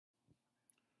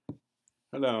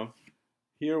Hello.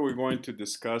 Here we're going to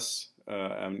discuss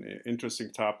an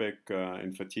interesting topic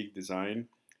in fatigue design.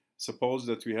 Suppose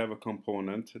that we have a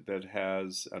component that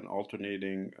has an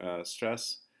alternating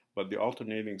stress, but the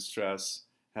alternating stress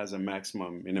has a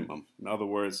maximum minimum. In other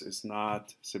words, it's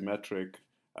not symmetric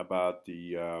about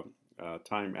the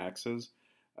time axis,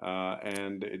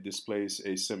 and it displays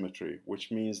asymmetry,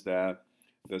 which means that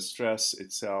the stress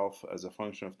itself as a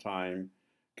function of time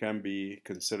can be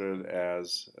considered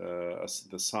as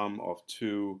the sum of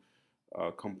two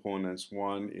components.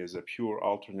 One is a pure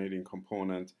alternating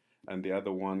component, and the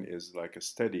other one is like a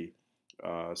steady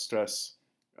stress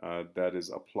that is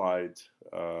applied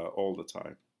all the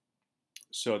time.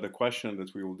 So the question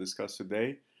that we will discuss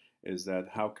today is that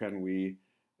how can we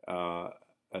uh,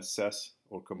 assess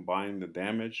or combine the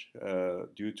damage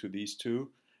due to these two,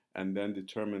 and then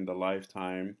determine the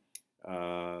lifetime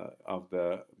of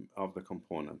the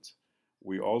component.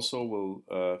 We also will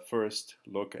first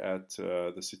look at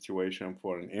the situation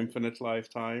for an infinite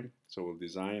lifetime. So we'll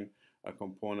design a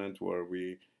component where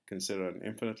we consider an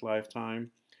infinite lifetime,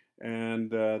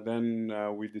 and then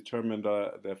we determine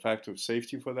the factor of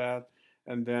safety for that,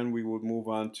 and then we would move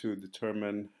on to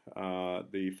determine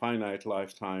the finite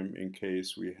lifetime in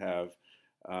case we have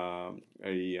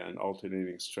an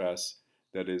alternating stress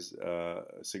that is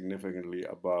significantly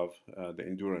above the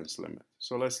endurance limit.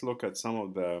 So let's look at some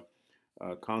of the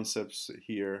concepts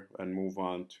here and move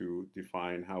on to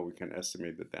define how we can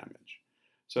estimate the damage.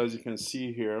 So as you can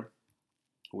see here,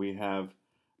 we have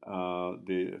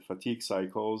the fatigue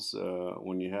cycles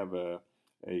when you have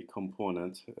a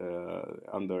component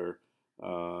under,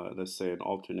 let's say, an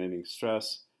alternating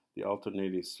stress. The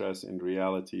alternating stress in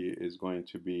reality is going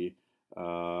to be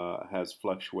has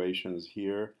fluctuations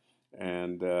here,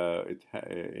 and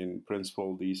in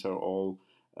principle these are all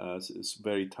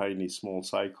very tiny small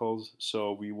cycles.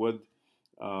 So we would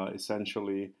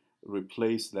essentially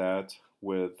replace that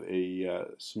with a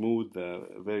smooth,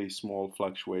 very small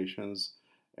fluctuations,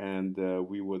 and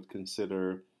we would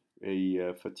consider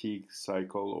a fatigue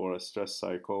cycle or a stress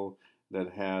cycle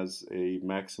that has a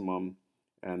maximum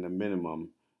and a minimum,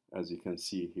 as you can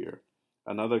see here.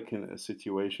 Another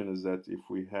situation is that if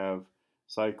we have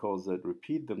cycles that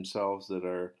repeat themselves that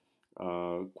are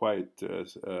quite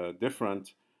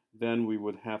different, then we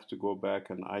would have to go back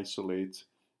and isolate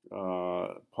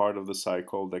part of the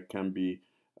cycle that can be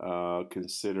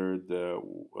considered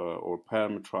or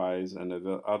parameterized, and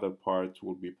the other part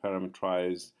will be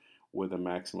parameterized with a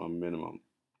maximum minimum.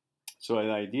 So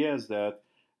the idea is that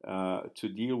to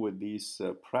deal with these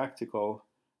practical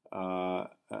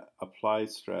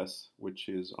applied stress, which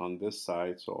is on this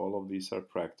side, so all of these are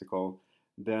practical,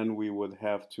 then we would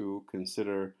have to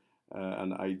consider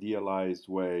an idealized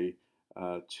way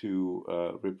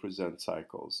to represent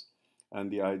cycles.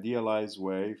 And the idealized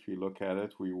way, if you look at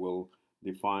it, we will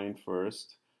define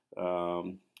first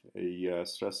a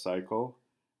stress cycle,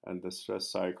 and the stress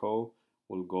cycle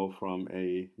will go from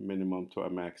a minimum to a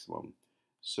maximum.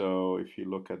 So if you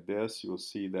look at this, you'll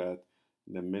see that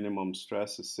the minimum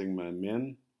stress is sigma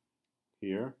min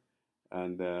here,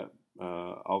 and the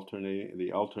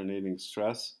alternating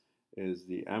stress is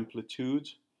the amplitude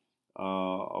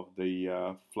of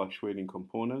the fluctuating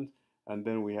component, and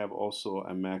then we have also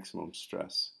a maximum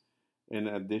stress. In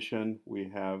addition, we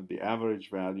have the average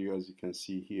value, as you can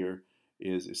see here,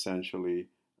 is essentially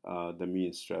the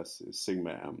mean stress is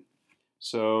sigma m.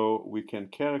 So we can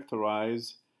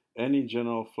characterize any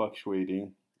general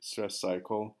fluctuating stress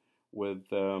cycle with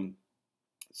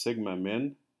sigma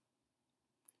min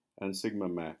and sigma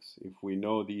max. If we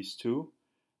know these two,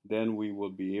 then we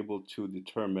will be able to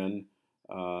determine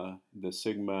the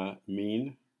sigma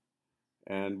mean,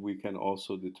 and we can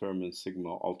also determine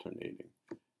sigma alternating.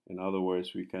 In other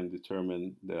words, we can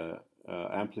determine the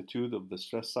amplitude of the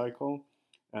stress cycle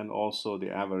and also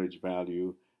the average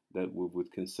value that we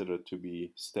would consider to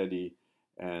be steady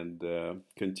and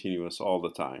continuous all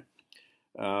the time.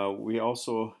 We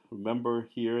also remember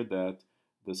here that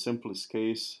the simplest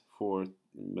case for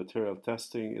material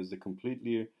testing is the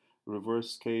completely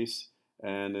reversed case,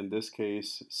 and in this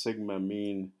case sigma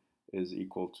mean is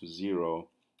equal to 0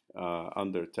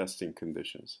 under testing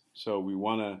conditions. So we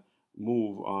want to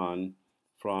move on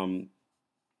from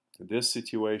this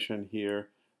situation here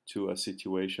to a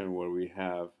situation where we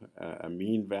have a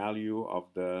mean value of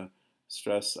the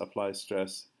stress, applied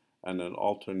stress, and an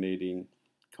alternating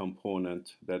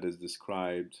component that is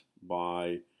described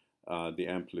by the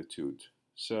amplitude.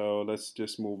 So let's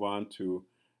just move on to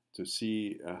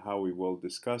see how we will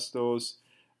discuss those.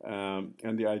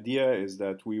 And the idea is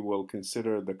that we will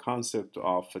consider the concept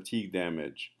of fatigue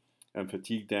damage. And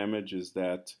fatigue damage is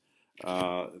that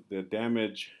The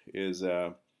damage is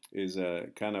a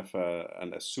kind of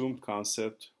an assumed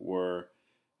concept where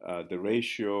the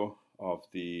ratio of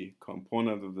the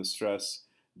component of the stress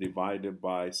divided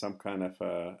by some kind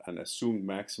of an assumed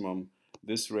maximum.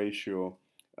 This ratio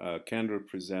can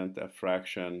represent a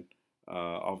fraction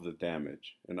of the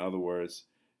damage. In other words,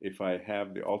 if I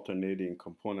have the alternating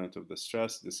component of the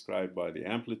stress described by the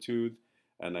amplitude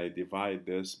and I divide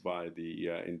this by the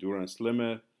endurance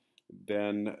limit,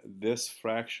 then this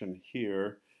fraction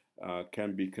here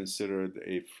can be considered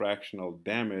a fractional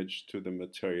damage to the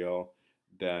material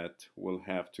that will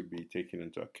have to be taken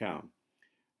into account.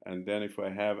 And then if I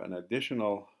have an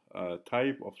additional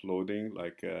type of loading,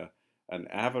 like an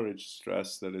average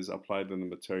stress that is applied on the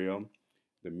material,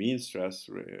 the mean stress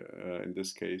in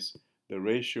this case, the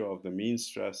ratio of the mean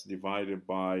stress divided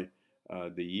by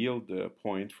the yield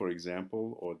point, for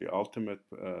example, or the ultimate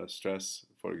stress,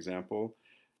 for example,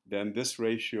 then this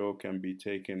ratio can be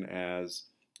taken as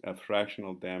a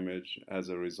fractional damage as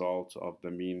a result of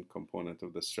the mean component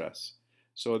of the stress.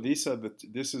 So this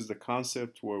is the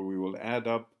concept where we will add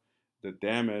up the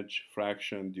damage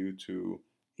fraction due to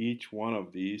each one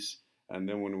of these, and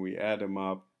then when we add them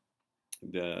up,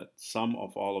 the sum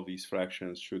of all of these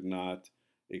fractions should not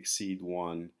exceed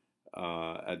 1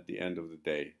 at the end of the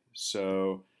day.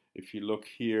 So if you look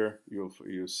here,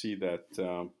 you'll see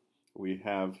that we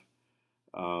have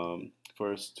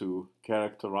first to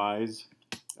characterize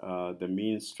the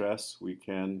mean stress. We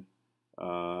can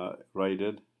write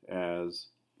it as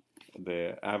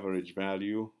the average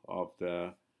value of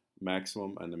the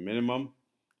maximum and the minimum,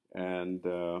 and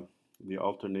the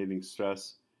alternating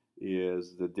stress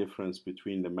is the difference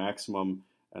between the maximum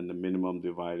and the minimum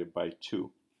divided by 2.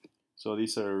 So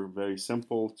these are very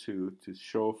simple to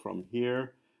show from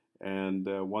here, and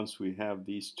once we have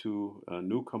these two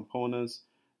new components,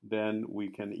 then we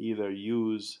can either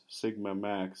use sigma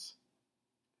max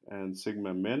and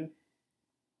sigma min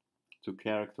to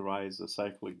characterize the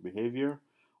cyclic behavior,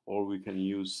 or we can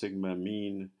use sigma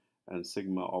mean and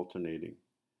sigma alternating.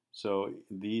 So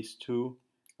these two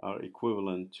are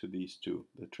equivalent to these two.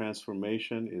 The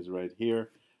transformation is right here,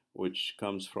 which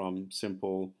comes from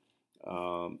simple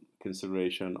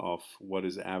consideration of what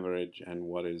is average and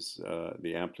what is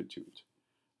the amplitude.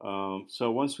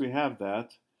 So once we have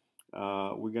that,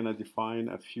 we're going to define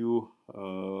a few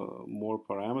more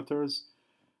parameters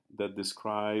that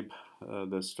describe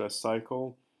the stress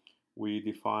cycle. We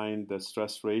define the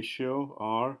stress ratio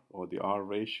R, or the R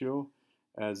ratio,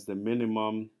 as the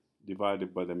minimum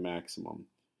divided by the maximum.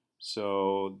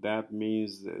 So that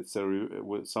means it's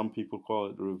what some people call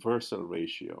it reversal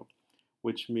ratio,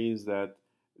 which means that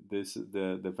this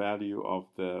the value of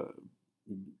the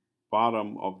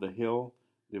bottom of the hill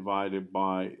divided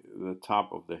by the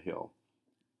top of the hill.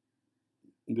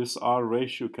 This R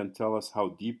ratio can tell us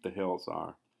how deep the hills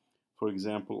are. For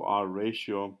example, R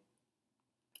ratio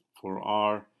for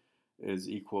R is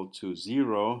equal to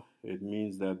 0. It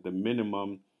means that the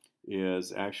minimum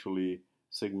is actually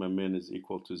sigma min is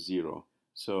equal to 0.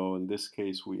 So in this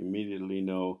case, we immediately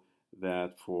know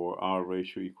that for R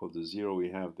ratio equal to 0, we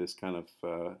have this kind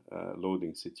of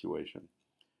loading situation,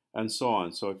 and so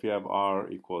on. So if you have R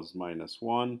equals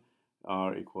 -1,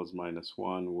 R equals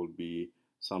 -1 will be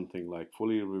something like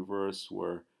fully reversed,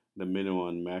 where the minimum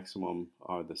and maximum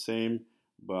are the same,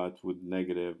 but with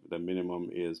negative, the minimum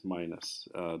is minus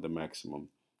the maximum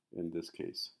in this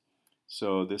case.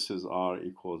 So this is R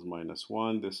equals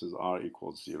 -1, this is R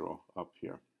equals 0 up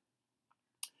here.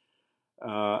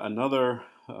 Another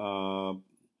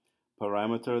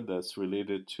parameter that's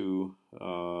related to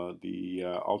the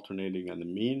alternating and the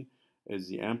mean is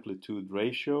the amplitude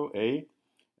ratio, A,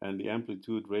 and the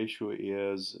amplitude ratio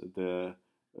is the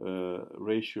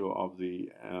ratio of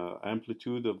the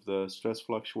amplitude of the stress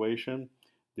fluctuation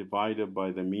divided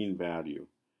by the mean value.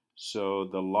 So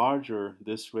the larger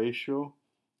this ratio,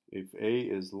 if A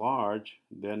is large,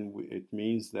 then it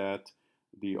means that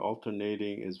the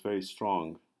alternating is very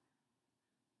strong.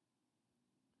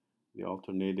 The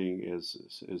alternating is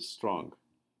strong.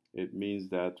 It means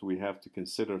that we have to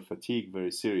consider fatigue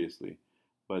very seriously.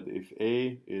 But if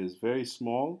A is very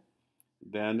small,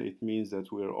 then it means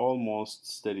that we're almost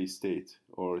steady state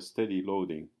or steady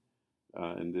loading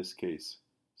in this case.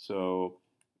 So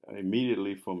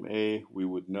immediately from A, we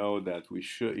would know that we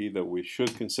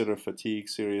should consider fatigue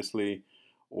seriously,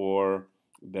 or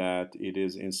that it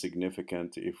is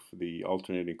insignificant if the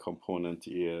alternating component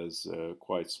is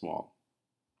quite small.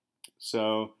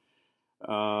 So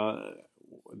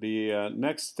the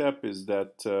next step is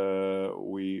that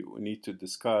we need to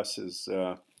discuss is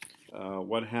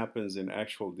what happens in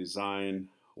actual design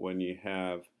when you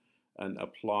have an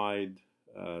applied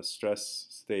stress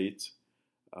state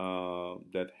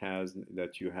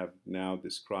that you have now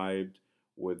described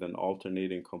with an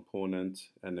alternating component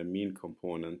and a mean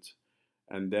component,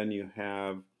 and then you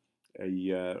have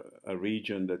a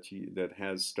region that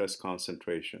has stress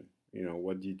concentration.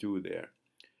 What do you do there?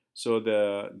 So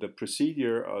the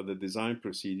procedure or the design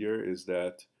procedure is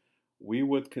that we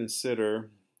would consider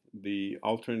the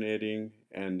alternating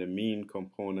and the mean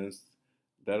components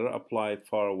that are applied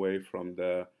far away from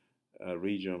the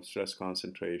region of stress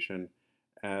concentration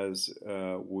as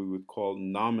we would call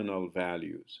nominal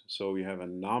values. So we have a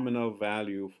nominal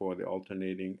value for the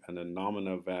alternating and a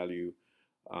nominal value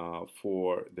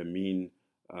for the mean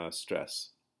stress.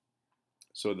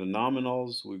 So the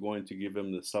nominals, we're going to give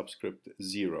them the subscript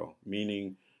 0,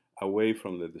 meaning away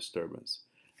from the disturbance.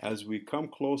 As we come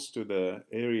close to the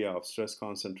area of stress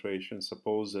concentration,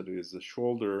 suppose that it is the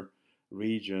shoulder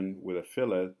region with a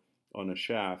fillet on a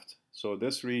shaft. So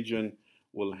this region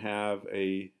will have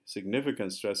a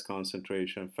significant stress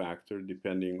concentration factor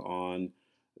depending on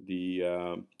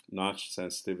the notch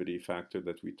sensitivity factor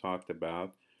that we talked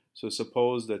about. So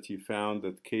suppose that you found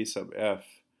that K sub F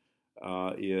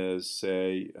is,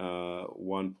 say,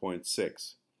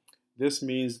 1.6. This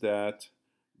means that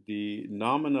the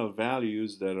nominal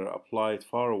values that are applied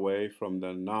far away from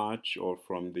the notch or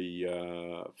from the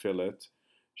fillet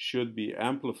should be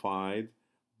amplified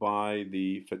by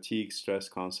the fatigue stress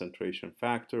concentration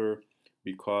factor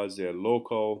because they're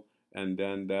local, and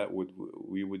then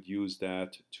we would use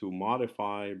that to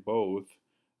modify both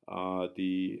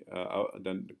the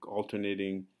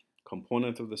alternating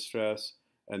component of the stress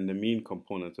and the mean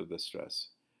component of the stress.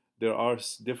 There are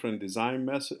different design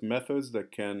methods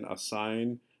that can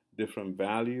assign different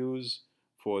values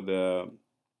for the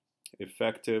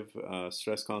effective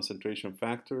stress concentration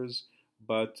factors,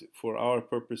 but for our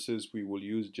purposes we will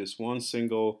use just one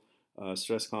single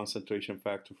stress concentration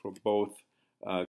factor for both